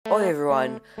Oi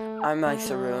everyone, I'm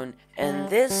Maxiroon, and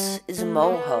this is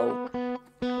Moho.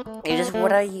 It is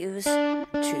what I use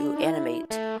to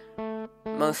animate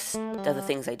most of the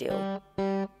things I do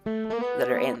that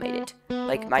are animated.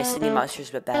 Like my singing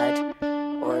monsters but bad,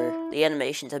 or the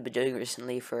animations I've been doing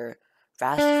recently for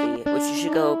Fastrophy, which you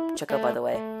should go check out by the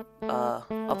way.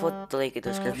 I'll put the link in the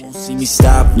description. You won't see me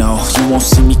stop, no, you won't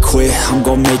see me quit. I'm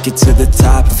gonna make it to the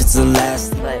top if it's the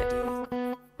last.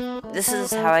 But this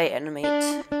is how I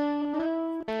animate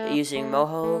using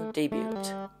Moho Debut.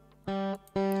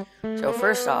 So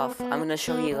first off, I'm going to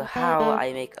show you how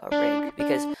I make a rig,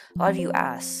 because a lot of you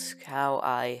ask how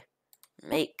I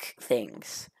make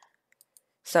things.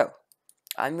 So,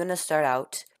 I'm going to start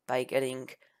out by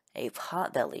getting a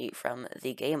potbelly from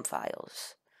the game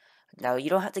files. Now, you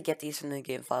don't have to get these from the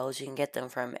game files, you can get them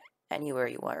from anywhere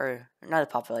you want, or not a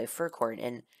potbelly, fur corn,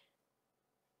 and...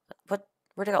 What?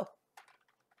 Where'd it go?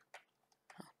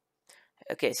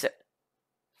 Okay, so...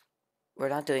 We're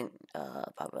not doing,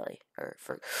 potbelly, or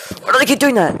fur... Why do I keep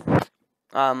doing that?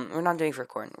 We're not doing fur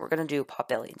corn, we're gonna do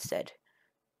potbelly instead.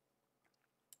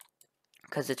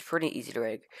 Because it's pretty easy to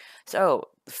rig. So,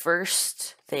 the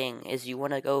first thing is you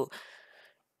want to go...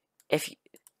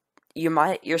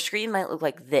 Your screen might look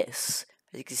like this,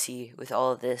 as you can see with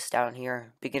all of this down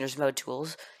here, beginner's mode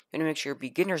tools. You want to make sure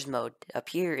beginner's mode up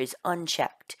here is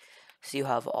unchecked, so you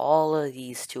have all of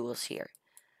these tools here.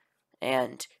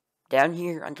 And down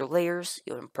here under layers,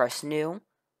 you want to press new,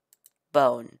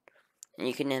 bone, and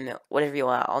you can name it whatever you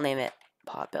want. I'll name it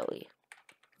potbelly.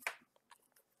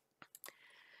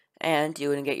 And you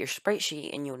want to get your sprite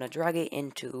sheet and you want to drag it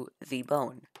into the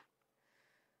bone.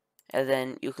 And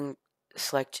then you can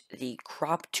select the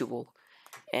crop tool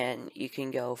and you can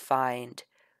go find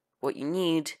what you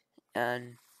need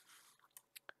and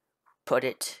put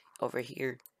it over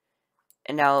here.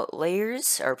 And now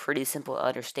layers are pretty simple to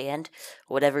understand.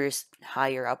 Whatever's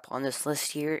higher up on this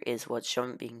list here is what's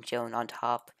being shown on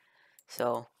top.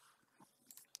 So,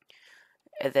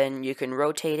 and then you can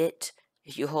rotate it.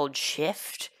 If you hold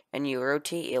shift and you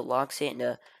rotate, it locks it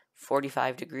into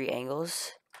 45-degree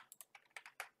angles.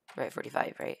 Right,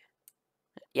 45, right?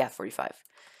 Yeah, 45.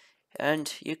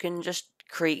 And you can just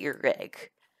create your rig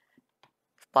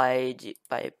by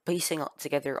piecing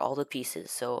together all the pieces.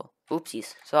 So,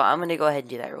 oopsies. So I'm going to go ahead and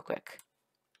do that real quick.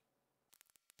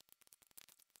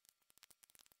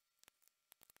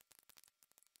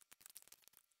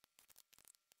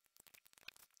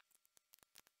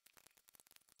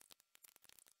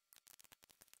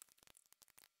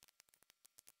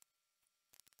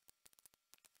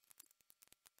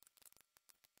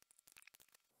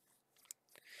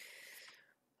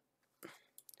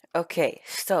 Okay,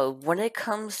 so when it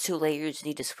comes to layers you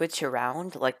need to switch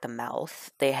around, like the mouth,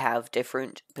 they have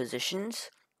different positions.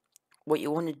 What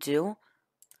you want to do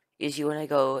is you want to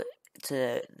go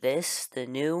to this, the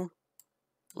new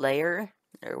layer,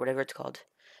 or whatever it's called,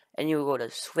 and you will go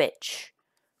to switch.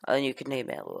 And you can name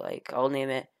it, like, I'll name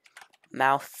it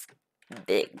mouth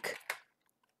big.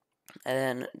 And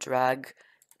then drag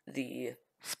the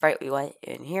sprite we want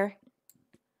in here.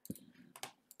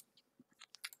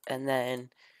 And then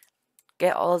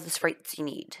get all of the sprites you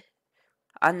need.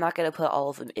 I'm not going to put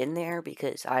all of them in there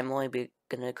because I'm only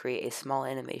going to create a small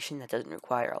animation that doesn't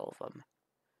require all of them.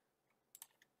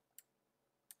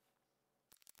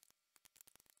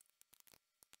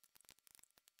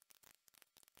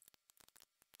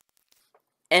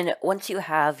 And once you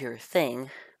have your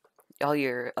thing, all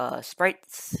your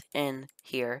sprites in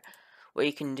here, what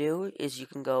you can do is you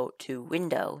can go to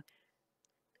Window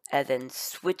and then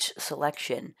switch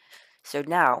selection. So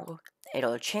now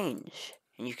it'll change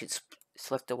and you can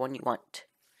select the one you want.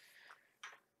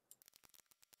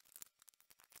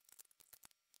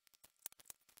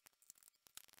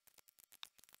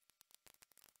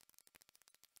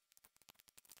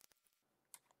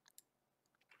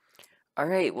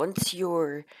 Alright, once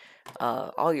your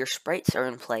all your sprites are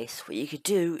in place, what you could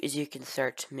do is you can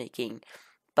start making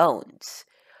bones.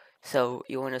 So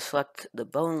you want to select the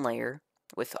bone layer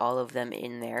with all of them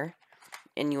in there,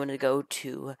 and you want to go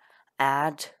to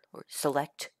add or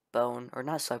select bone, or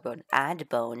not select bone, add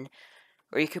bone,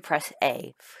 or you could press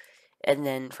A, and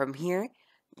then from here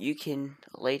you can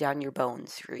lay down your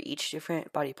bones for each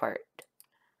different body part.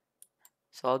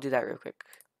 So I'll do that real quick.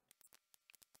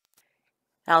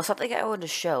 Now, something I want to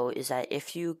show is that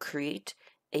if you create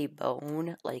a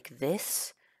bone like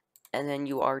this, and then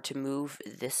you are to move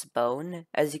this bone,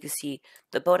 as you can see,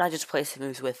 the bone I just placed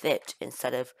moves with it,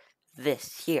 instead of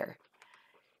this here.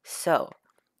 So,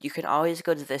 you can always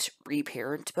go to this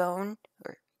reparent bone,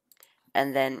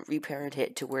 and then reparent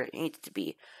it to where it needs to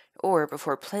be. Or,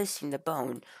 before placing the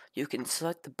bone, you can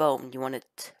select the bone you want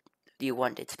it you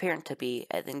want its parent to be,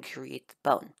 and then create the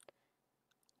bone.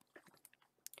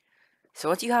 So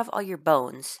once you have all your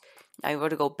bones, now you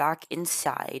want to go back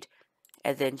inside,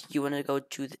 and then you want to go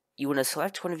to you want to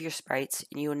select one of your sprites,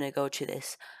 and you want to go to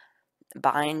this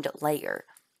bind layer,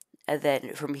 and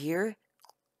then from here,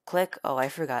 click. Oh, I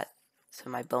forgot. So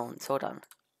my bones. Hold on.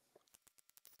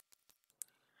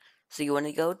 So you want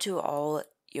to go to all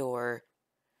your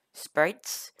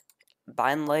sprites,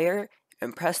 bind layer,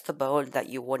 and press the bone that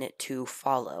you want it to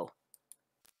follow.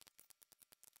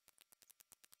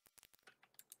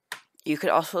 You could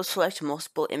also select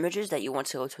multiple images that you want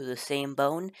to go to the same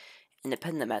bone and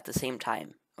append them at the same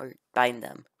time, or bind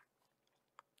them.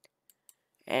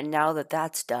 And now that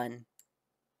that's done,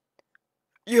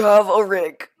 you have a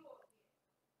rig!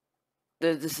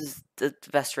 This is the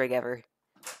best rig ever.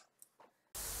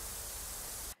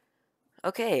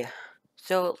 Okay,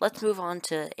 so let's move on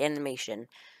to animation.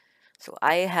 So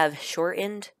I have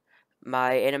shortened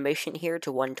my animation here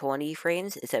to 120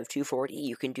 frames instead of 240.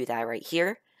 You can do that right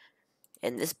here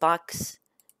in this box,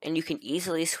 and you can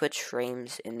easily switch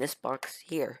frames in this box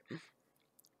here.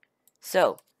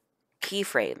 So,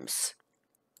 keyframes.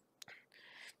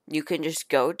 You can just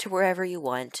go to wherever you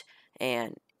want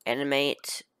and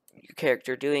animate your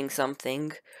character doing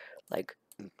something. Like,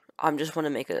 I just want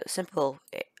to make a simple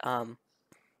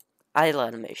idle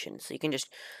animation. So you can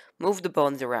just move the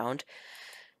bones around,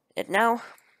 and now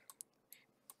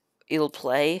it'll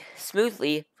play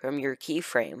smoothly from your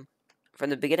keyframe, from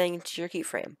the beginning to your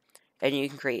keyframe. And you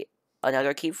can create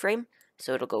another keyframe,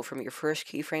 so it'll go from your first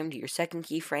keyframe to your second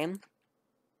keyframe.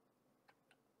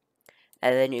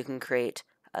 And then you can create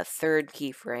a third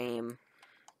keyframe,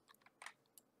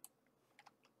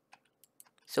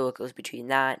 so it goes between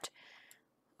that,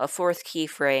 a fourth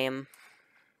keyframe,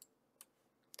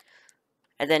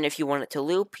 and then if you want it to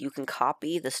loop, you can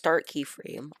copy the start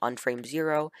keyframe on frame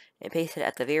 0 and paste it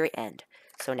at the very end.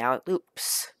 So now it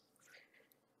loops.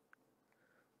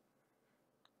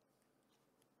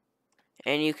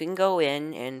 And you can go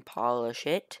in and polish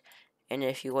it, and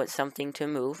if you want something to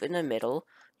move in the middle,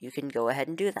 you can go ahead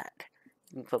and do that.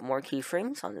 You can put more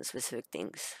keyframes on the specific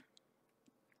things.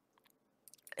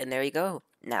 And there you go.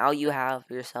 Now you have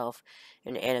yourself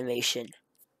an animation.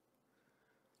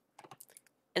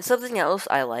 And something else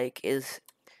I like is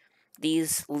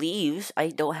these leaves, I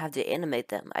don't have to animate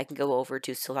them. I can go over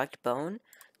to select bone,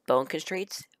 bone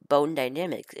constraints, bone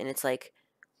dynamics, and it's like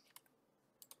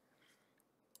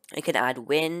I can add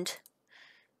wind,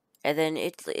 and then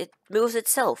it moves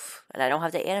itself, and I don't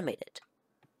have to animate it.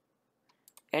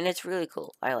 And it's really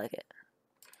cool. I like it.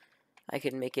 I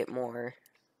can make it more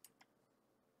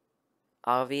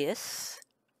obvious.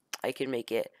 I can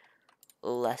make it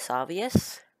less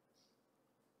obvious.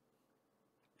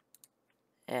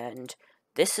 And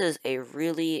this is a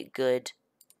really good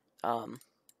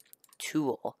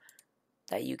tool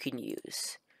that you can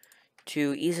use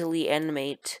to easily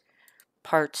animate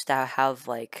parts that have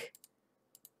like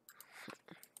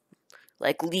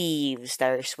leaves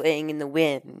that are swaying in the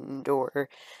wind or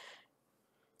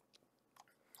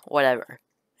whatever.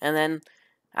 And then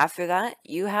after that,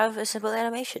 you have a simple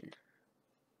animation.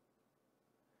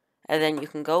 And then you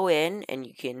can go in and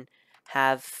you can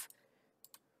have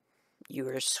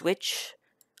your switch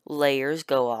layers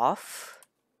go off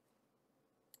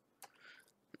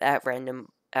at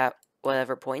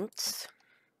whatever points.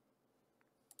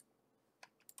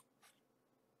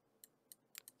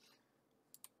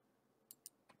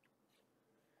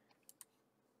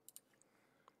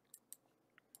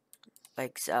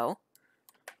 Like so.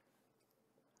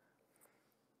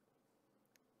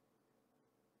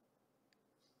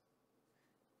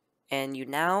 And you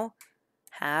now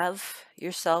have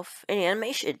yourself an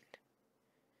animation.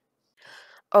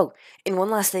 Oh, and one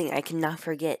last thing I cannot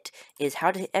forget is how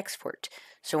to export.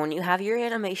 So when you have your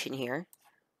animation here,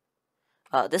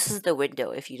 this is the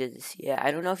window if you didn't see it. I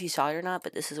don't know if you saw it or not,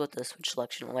 but this is what the switch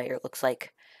selection layer looks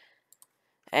like.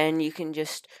 And you can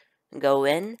just go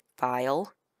in,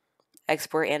 File,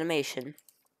 Export Animation,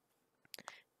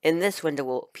 and this window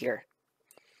will appear.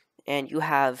 And you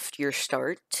have your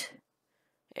start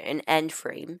and end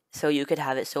frame, so you could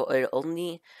have it so it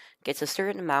only gets a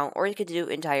certain amount, or you could do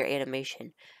entire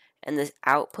animation. And this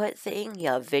output thing, you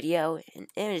have video and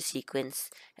image sequence,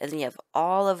 and then you have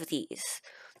all of these.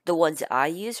 The ones that I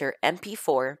use are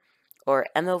MP4 or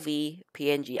MOV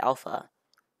PNG Alpha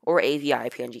or AVI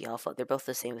PNG Alpha. They're both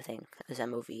the same thing as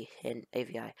MOV and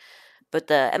AVI. But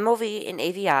the MOV and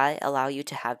AVI allow you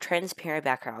to have transparent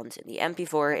backgrounds, and the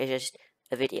MP4 is just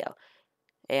a video.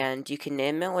 And you can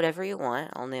name it whatever you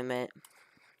want. I'll name it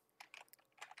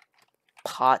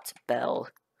Pot Bell,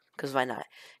 because why not?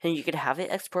 And you can have it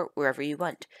export wherever you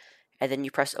want. and then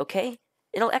you press OK,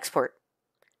 it'll export.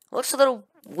 It looks a little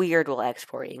weird while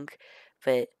exporting,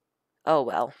 but oh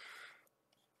well.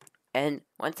 And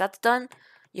once that's done,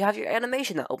 you have your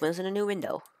animation that opens in a new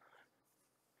window.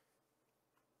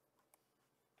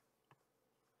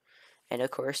 And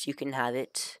of course, you can have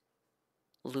it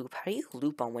loop. How do you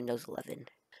loop on Windows 11?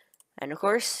 And of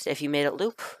course, if you made it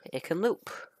loop, it can loop.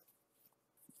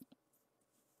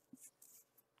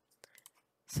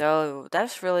 So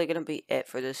that's really going to be it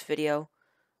for this video.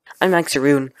 I'm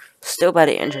Maxiroon, still by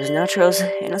the intros and outros,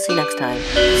 and I'll see you next time.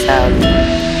 Peace out.